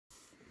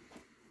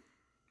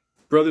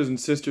Brothers and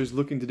sisters,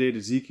 looking today at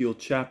Ezekiel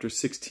chapter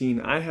 16,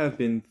 I have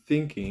been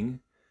thinking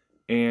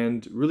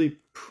and really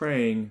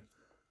praying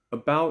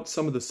about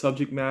some of the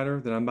subject matter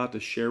that I'm about to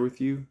share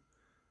with you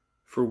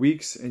for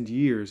weeks and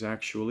years,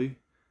 actually.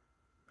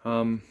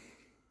 How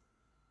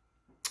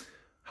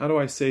do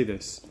I say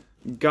this?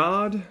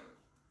 God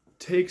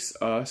takes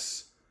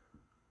us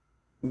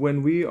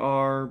when we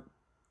are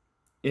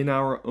in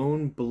our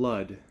own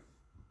blood,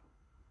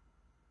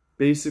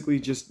 basically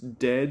just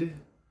dead,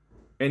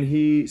 and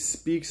He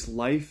speaks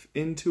life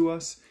into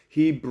us.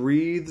 He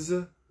breathes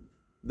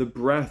the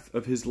breath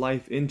of His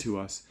life into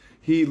us.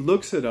 He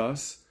looks at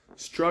us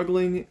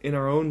struggling in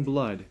our own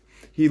blood.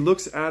 He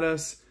looks at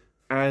us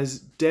as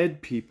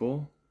dead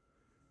people,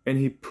 and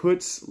He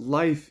puts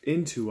life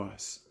into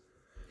us.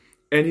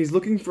 And He's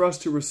looking for us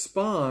to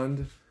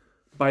respond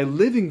by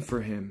living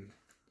for Him.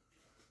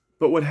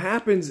 But what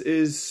happens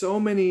is so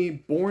many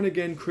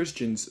born-again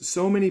Christians,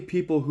 so many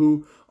people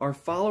who are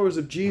followers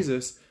of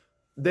Jesus,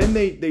 then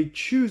they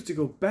choose to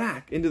go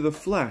back into the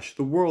flesh,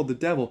 the world, the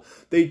devil.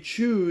 They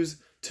choose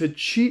to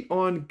cheat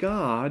on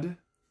God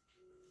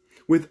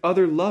with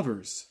other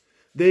lovers.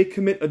 They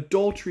commit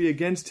adultery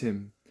against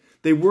Him.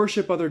 They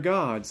worship other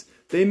gods.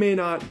 They may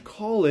not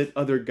call it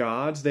other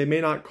gods. They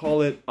may not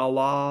call it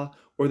Allah,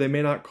 or they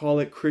may not call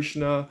it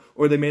Krishna,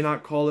 or they may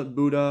not call it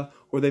Buddha,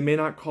 or they may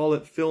not call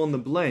it fill in the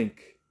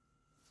blank.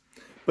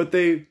 But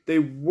they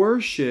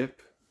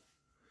worship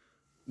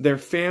their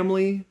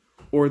family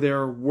or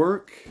their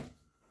work.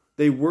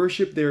 They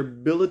worship their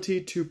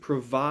ability to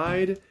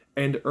provide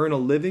and earn a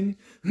living.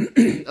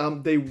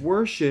 They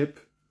worship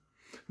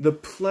the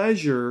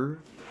pleasure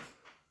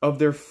of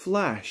their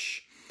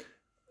flesh.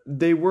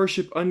 They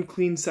worship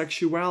unclean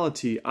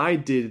sexuality. I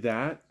did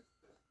that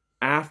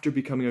after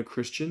becoming a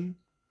Christian.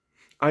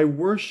 I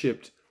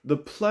worshipped the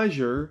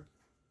pleasure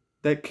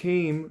that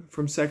came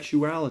from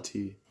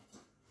sexuality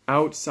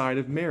outside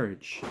of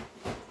marriage.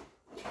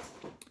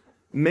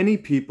 Many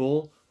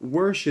people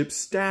worship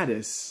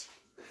status.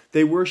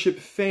 They worship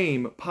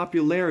fame,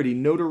 popularity,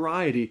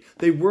 notoriety.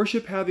 They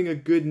worship having a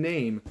good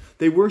name.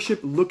 They worship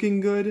looking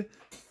good,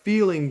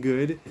 feeling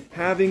good,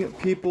 having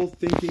people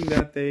thinking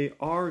that they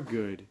are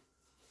good.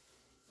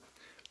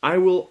 I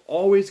will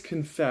always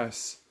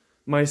confess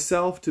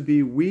myself to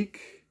be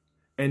weak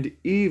and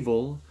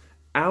evil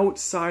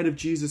outside of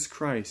Jesus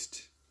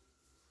Christ.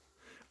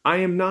 I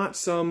am not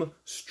some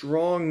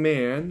strong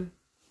man.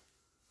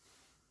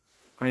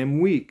 I am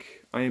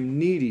weak. I am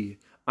needy.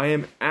 I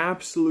am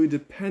absolutely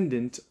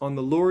dependent on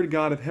the Lord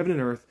God of heaven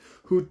and earth,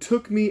 who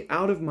took me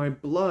out of my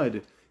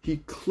blood. He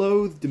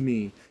clothed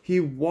me. He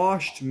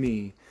washed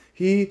me.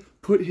 He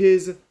put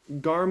His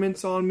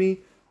garments on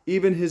me,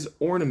 even His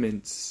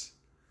ornaments.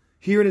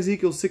 Here in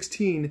Ezekiel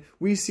 16,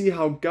 we see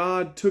how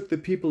God took the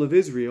people of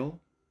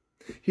Israel.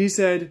 He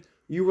said,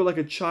 "You were like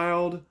a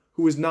child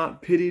who was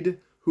not pitied,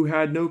 who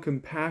had no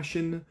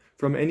compassion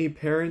from any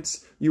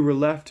parents. You were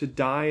left to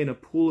die in a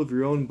pool of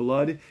your own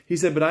blood." He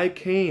said, "But I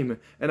came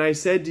and I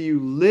said to you,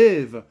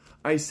 live.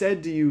 I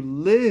said to you,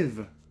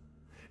 live.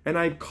 And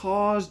I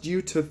caused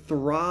you to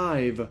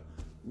thrive."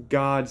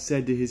 God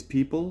said to His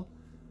people,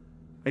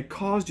 "I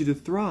caused you to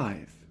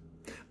thrive.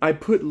 I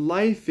put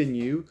life in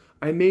you.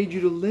 I made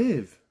you to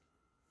live."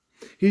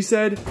 He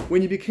said,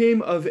 "When you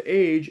became of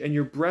age and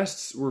your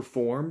breasts were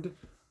formed,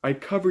 I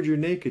covered your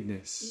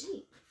nakedness.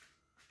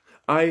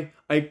 I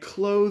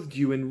clothed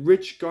you in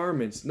rich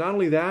garments." Not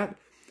only that,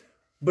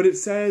 but it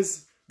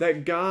says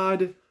that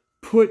God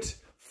put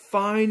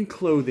fine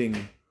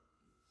clothing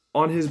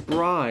on His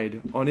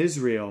bride, on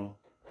Israel,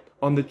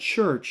 on the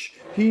church.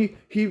 He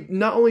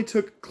not only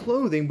took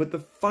clothing, but the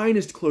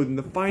finest clothing,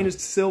 the finest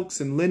silks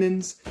and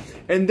linens.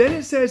 And then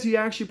it says He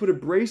actually put a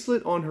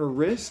bracelet on her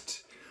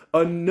wrist,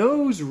 a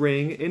nose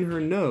ring in her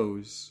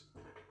nose,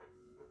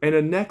 and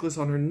a necklace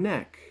on her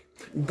neck.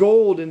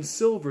 Gold and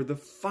silver, the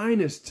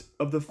finest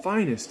of the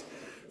finest.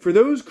 For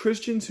those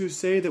Christians who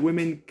say that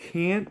women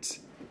can't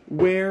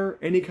wear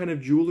any kind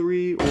of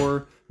jewelry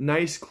or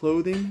nice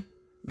clothing,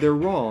 they're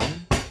wrong.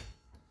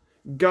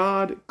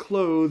 God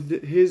clothed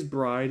His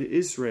bride,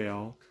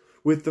 Israel,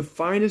 with the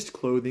finest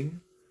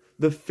clothing,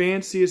 the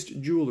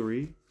fanciest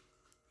jewelry,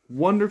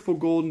 wonderful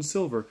gold and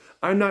silver.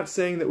 I'm not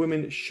saying that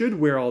women should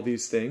wear all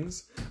these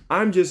things.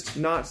 I'm just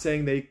not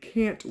saying they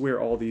can't wear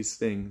all these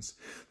things.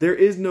 There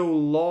is no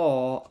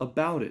law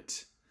about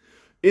it.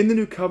 In the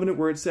New Covenant,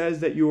 where it says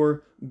that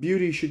your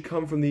beauty should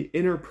come from the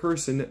inner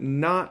person,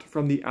 not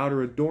from the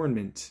outer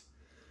adornment,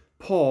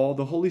 Paul,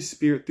 the Holy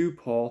Spirit through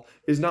Paul,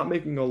 is not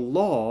making a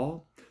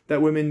law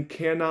that women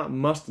cannot,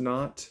 must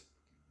not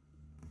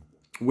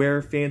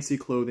wear fancy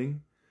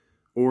clothing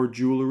or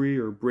jewelry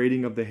or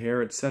braiding of the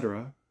hair,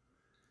 etc.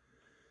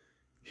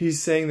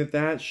 He's saying that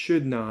that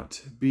should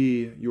not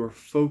be your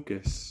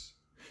focus.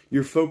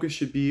 Your focus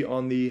should be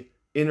on the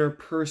inner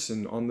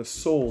person, on the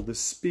soul, the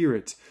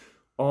spirit,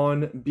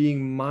 on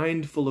being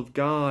mindful of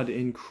God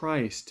in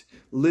Christ,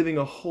 living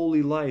a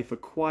holy life, a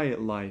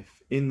quiet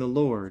life in the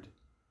Lord.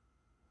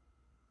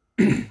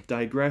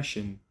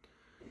 Digression.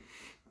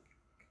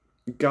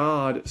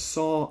 God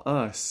saw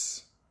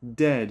us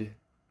dead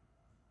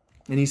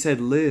And he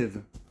said,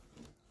 live.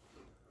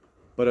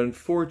 But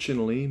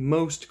unfortunately,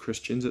 most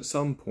Christians at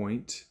some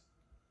point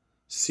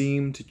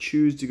seem to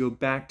choose to go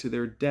back to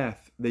their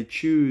death. They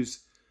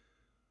choose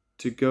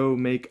to go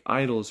make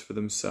idols for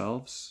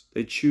themselves.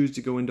 They choose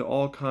to go into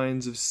all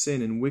kinds of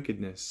sin and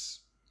wickedness,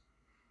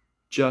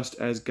 just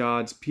as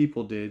God's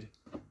people did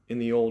in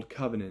the Old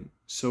Covenant.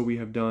 So we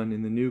have done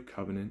in the New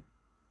Covenant.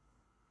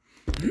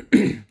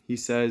 He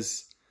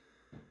says,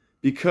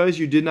 because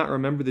you did not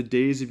remember the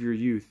days of your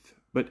youth,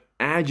 but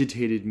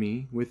agitated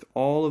me with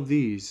all of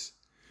these,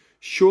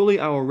 surely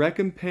I will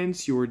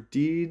recompense your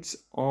deeds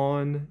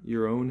on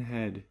your own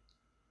head,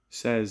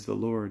 says the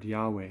Lord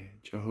Yahweh,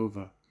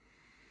 Jehovah.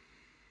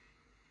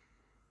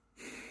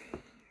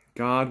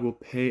 God will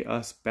pay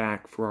us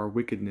back for our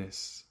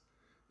wickedness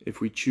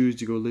if we choose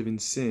to go live in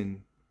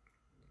sin.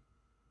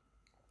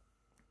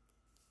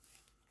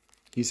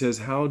 He says,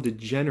 how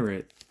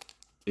degenerate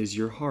is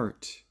your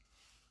heart?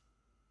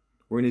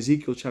 Or in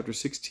Ezekiel chapter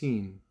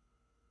 16,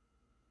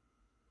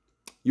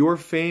 your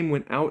fame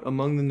went out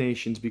among the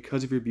nations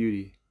because of your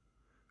beauty,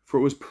 for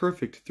it was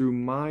perfect through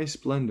my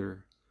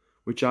splendor,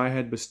 which I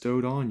had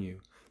bestowed on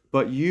you.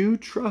 But you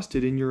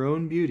trusted in your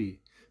own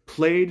beauty,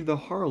 played the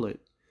harlot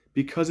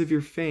because of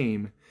your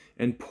fame,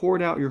 and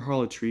poured out your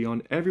harlotry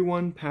on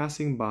everyone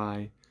passing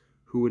by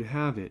who would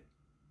have it.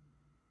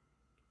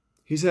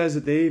 He says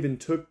that they even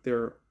took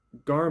their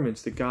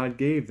garments that God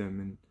gave them,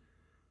 and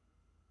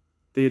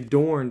they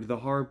adorned the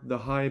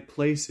high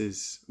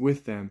places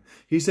with them.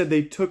 He said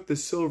they took the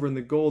silver and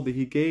the gold that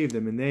he gave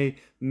them, and they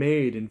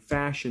made and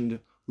fashioned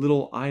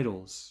little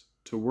idols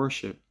to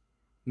worship,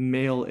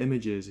 male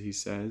images, he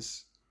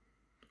says.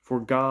 For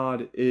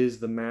God is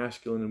the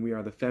masculine and we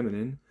are the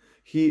feminine.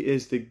 He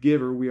is the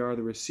giver, we are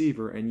the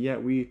receiver, and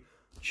yet we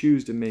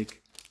choose to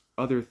make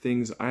other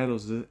things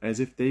idols as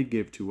if they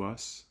give to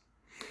us.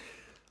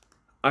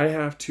 I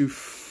have to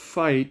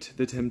fight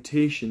the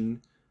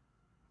temptation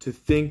to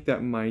think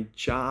that my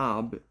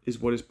job is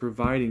what is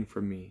providing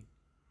for me.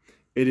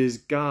 It is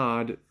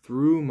God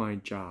through my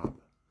job.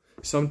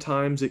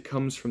 Sometimes it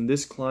comes from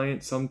this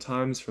client,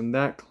 sometimes from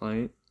that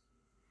client,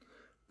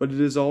 but it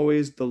is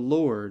always the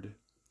Lord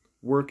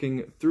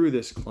working through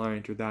this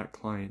client or that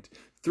client,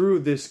 through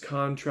this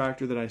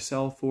contractor that I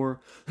sell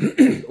for,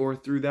 or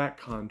through that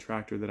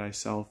contractor that I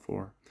sell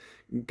for.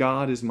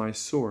 God is my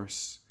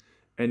source,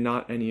 and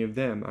not any of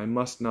them. I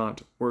must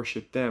not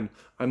worship them.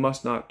 I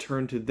must not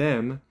turn to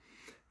them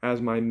as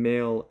my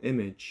male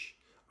image.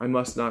 I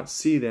must not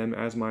see them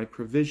as my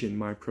provision,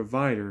 my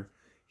provider.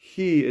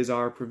 He is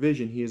our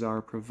provision. He is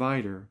our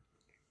provider.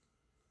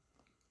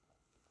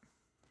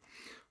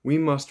 We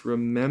must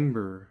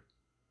remember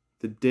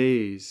the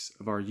days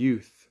of our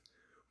youth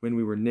when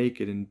we were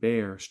naked and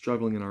bare,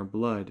 struggling in our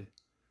blood.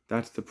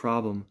 That's the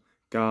problem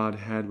God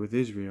had with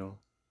Israel.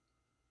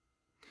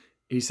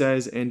 He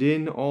says, and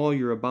in all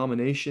your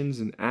abominations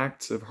and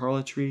acts of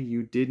harlotry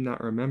you did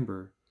not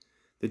remember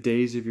the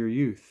days of your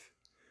youth,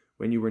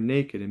 when you were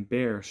naked and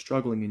bare,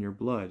 struggling in your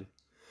blood.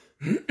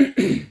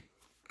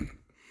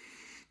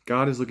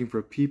 God is looking for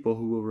a people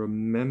who will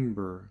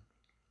remember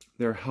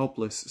their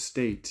helpless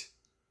state,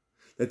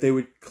 that they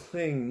would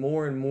cling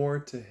more and more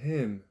to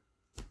Him,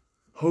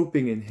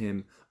 hoping in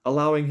Him,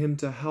 allowing Him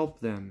to help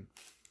them.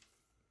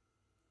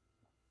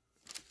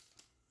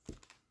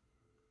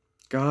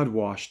 God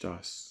washed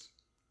us.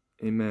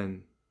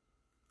 Amen.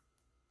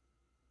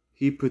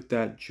 He put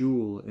that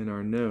jewel in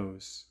our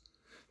nose,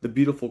 the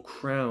beautiful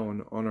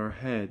crown on our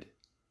head,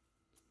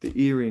 the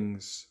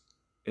earrings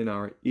in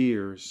our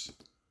ears.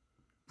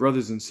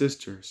 Brothers and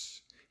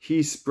sisters,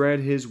 He spread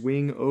His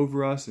wing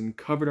over us and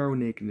covered our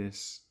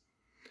nakedness.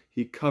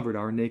 He covered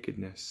our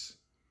nakedness.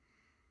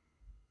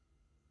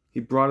 He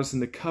brought us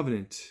into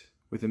covenant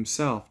with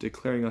Himself,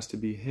 declaring us to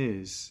be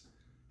His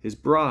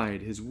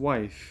bride, His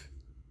wife.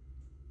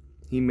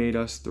 He made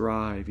us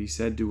thrive. He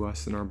said to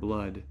us in our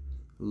blood,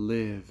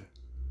 live,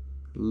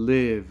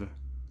 live.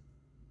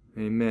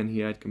 Amen. He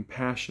had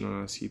compassion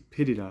on us. He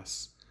pitied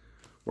us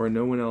where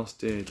no one else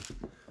did.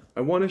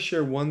 I want to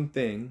share one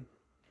thing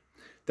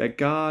that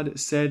God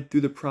said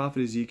through the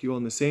prophet Ezekiel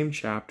in the same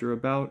chapter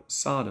about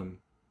Sodom.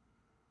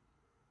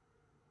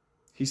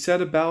 He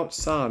said about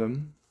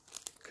Sodom,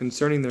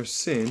 concerning their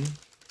sin,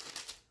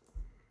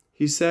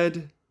 He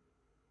said,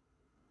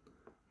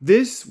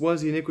 this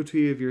was the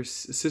iniquity of your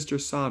sister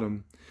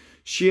Sodom.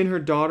 She and her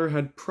daughter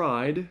had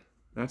pride,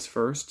 that's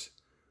first,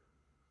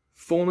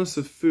 fullness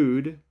of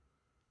food,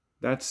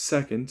 that's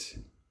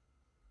second,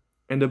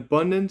 and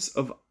abundance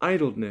of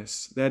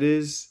idleness, that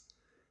is,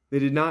 they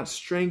did not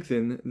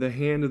strengthen the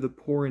hand of the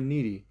poor and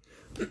needy.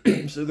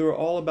 So they were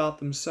all about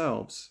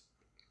themselves.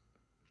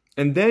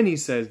 And then he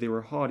says they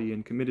were haughty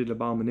and committed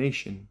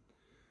abomination.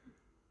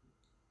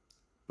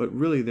 But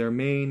really their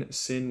main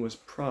sin was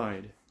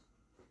pride,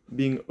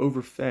 being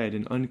overfed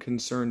and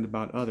unconcerned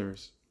about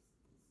others.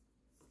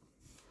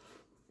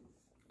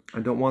 I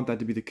don't want that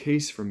to be the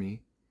case for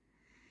me.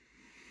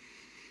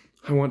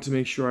 I want to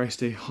make sure I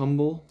stay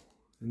humble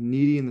and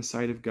needy in the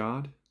sight of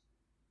God.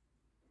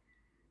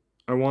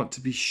 I want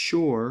to be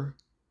sure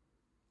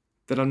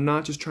That I'm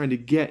not just trying to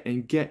get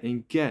and get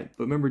and get.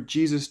 But remember,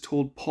 Jesus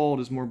told Paul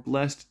it is more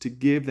blessed to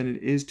give than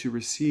it is to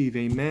receive.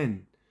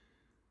 Amen.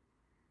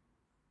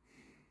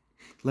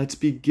 Let's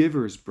be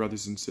givers,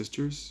 brothers and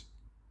sisters.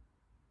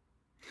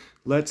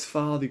 Let's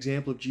follow the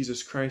example of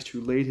Jesus Christ, who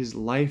laid his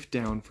life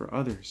down for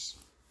others,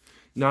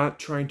 not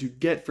trying to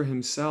get for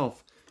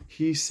himself.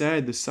 He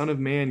said, the Son of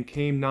Man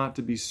came not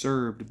to be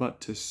served, but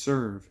to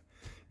serve,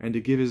 and to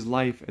give his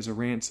life as a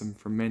ransom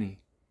for many.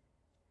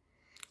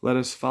 Let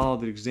us follow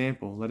the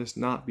example. Let us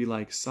not be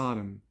like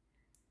Sodom.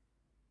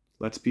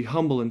 Let's be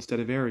humble instead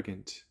of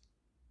arrogant.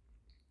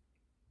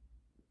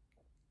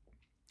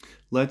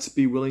 Let's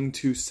be willing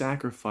to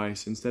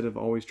sacrifice instead of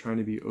always trying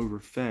to be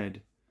overfed,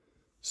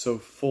 so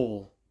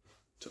full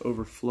to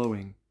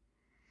overflowing.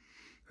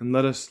 And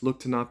let us look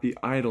to not be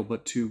idle,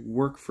 but to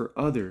work for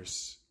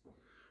others.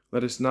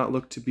 Let us not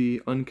look to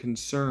be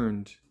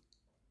unconcerned,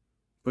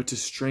 but to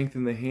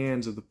strengthen the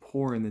hands of the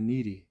poor and the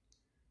needy.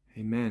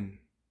 Amen.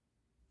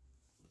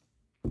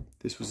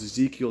 This was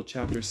Ezekiel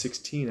chapter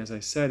 16. As I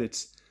said,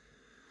 it's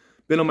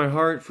been on my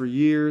heart for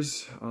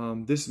years.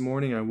 This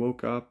morning I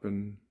woke up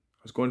and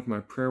I was going for my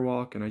prayer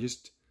walk, and I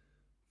just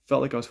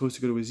felt like I was supposed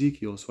to go to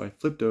Ezekiel. So I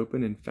flipped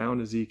open and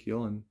found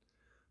Ezekiel and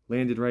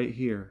landed right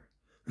here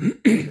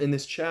in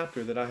this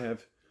chapter that I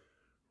have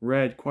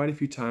read quite a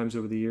few times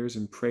over the years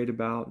and prayed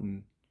about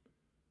and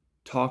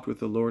talked with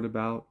the Lord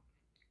about,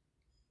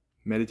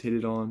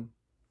 meditated on.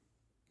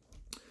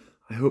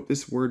 I hope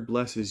this word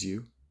blesses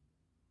you.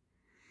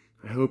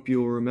 I hope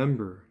you'll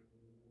remember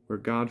where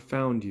God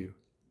found you,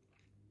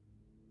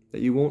 that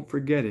you won't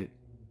forget it,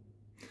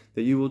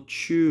 that you will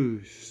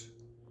choose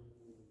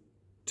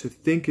to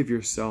think of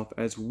yourself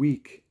as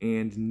weak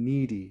and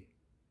needy,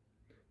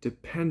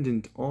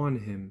 dependent on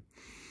him,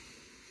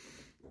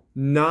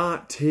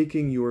 not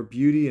taking your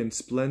beauty and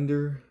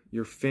splendor,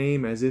 your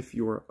fame as if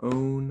your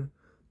own,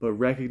 but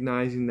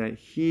recognizing that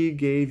he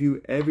gave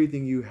you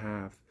everything you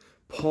have.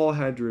 Paul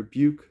had to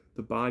rebuke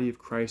the body of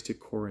Christ at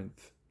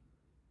Corinth.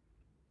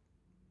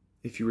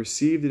 If you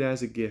received it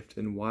as a gift,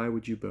 then why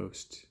would you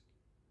boast?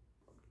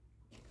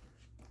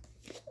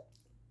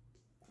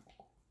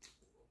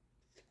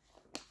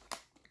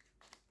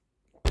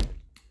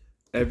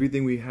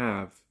 Everything we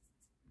have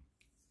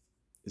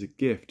is a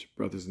gift,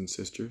 brothers and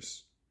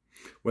sisters.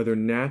 Whether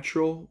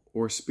natural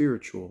or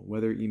spiritual,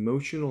 whether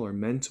emotional or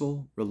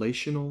mental,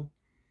 relational,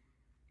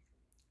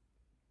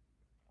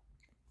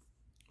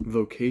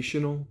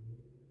 vocational,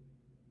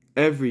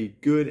 every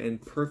good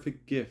and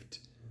perfect gift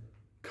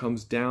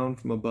comes down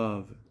from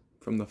above,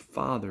 from the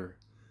Father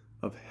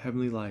of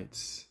heavenly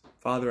lights.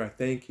 Father, I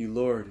thank you,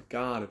 Lord,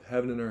 God of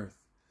heaven and earth.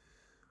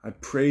 I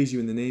praise you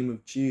in the name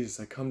of Jesus.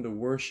 I come to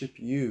worship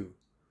you.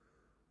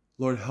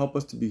 Lord, help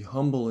us to be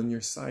humble in your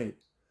sight.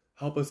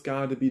 Help us,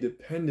 God, to be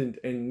dependent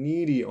and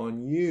needy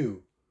on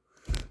you.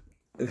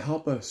 And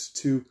help us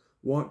to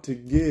want to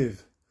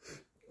give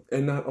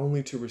and not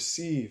only to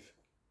receive.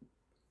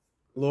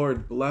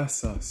 Lord,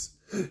 bless us.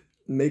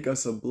 Make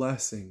us a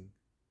blessing.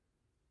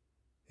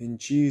 In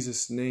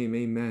Jesus' name,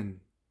 amen.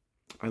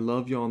 I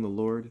love you on the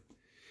Lord.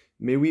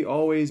 May we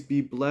always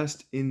be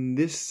blessed in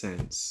this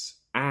sense.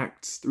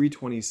 Acts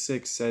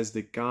 3:26 says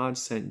that God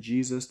sent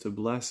Jesus to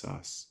bless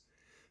us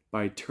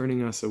by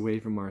turning us away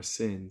from our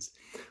sins.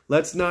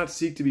 Let's not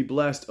seek to be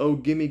blessed. Oh,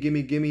 gimme,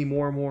 gimme, gimme,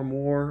 more, more,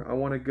 more. I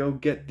want to go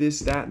get this,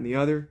 that, and the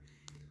other.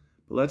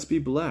 But let's be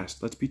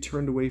blessed. Let's be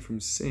turned away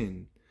from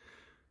sin.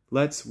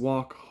 Let's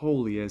walk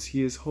holy as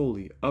he is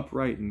holy,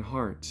 upright in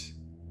heart.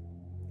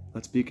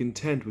 Let's be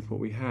content with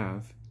what we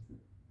have.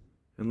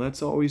 And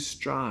let's always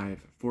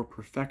strive for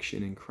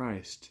perfection in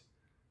Christ.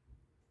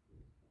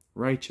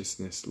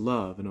 Righteousness,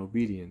 love, and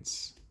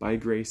obedience by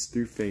grace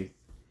through faith.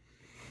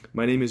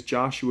 My name is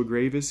Joshua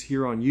Gravis,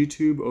 here on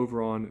YouTube, over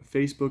on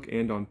Facebook,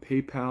 and on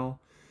PayPal.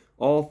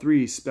 All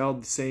three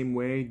spelled the same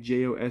way,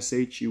 Joshua-Gravis,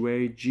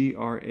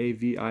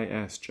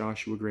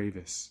 Joshua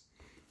Gravis.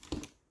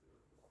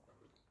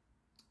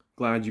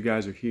 Glad you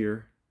guys are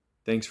here.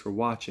 Thanks for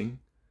watching.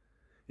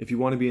 If you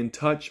want to be in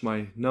touch,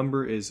 my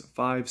number is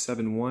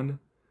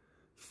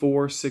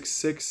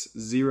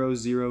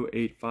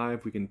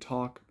 571-466-0085. We can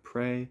talk,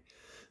 pray.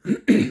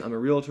 I'm a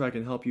realtor. I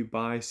can help you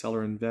buy, sell,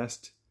 or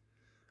invest.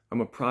 I'm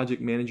a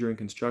project manager in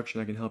construction.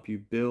 I can help you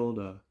build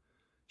a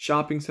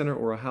shopping center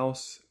or a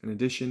house, an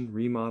addition,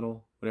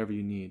 remodel, whatever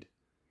you need.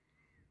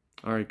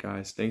 All right,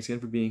 guys. Thanks again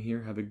for being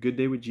here. Have a good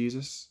day with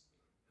Jesus,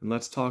 and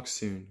let's talk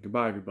soon.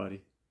 Goodbye,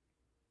 everybody.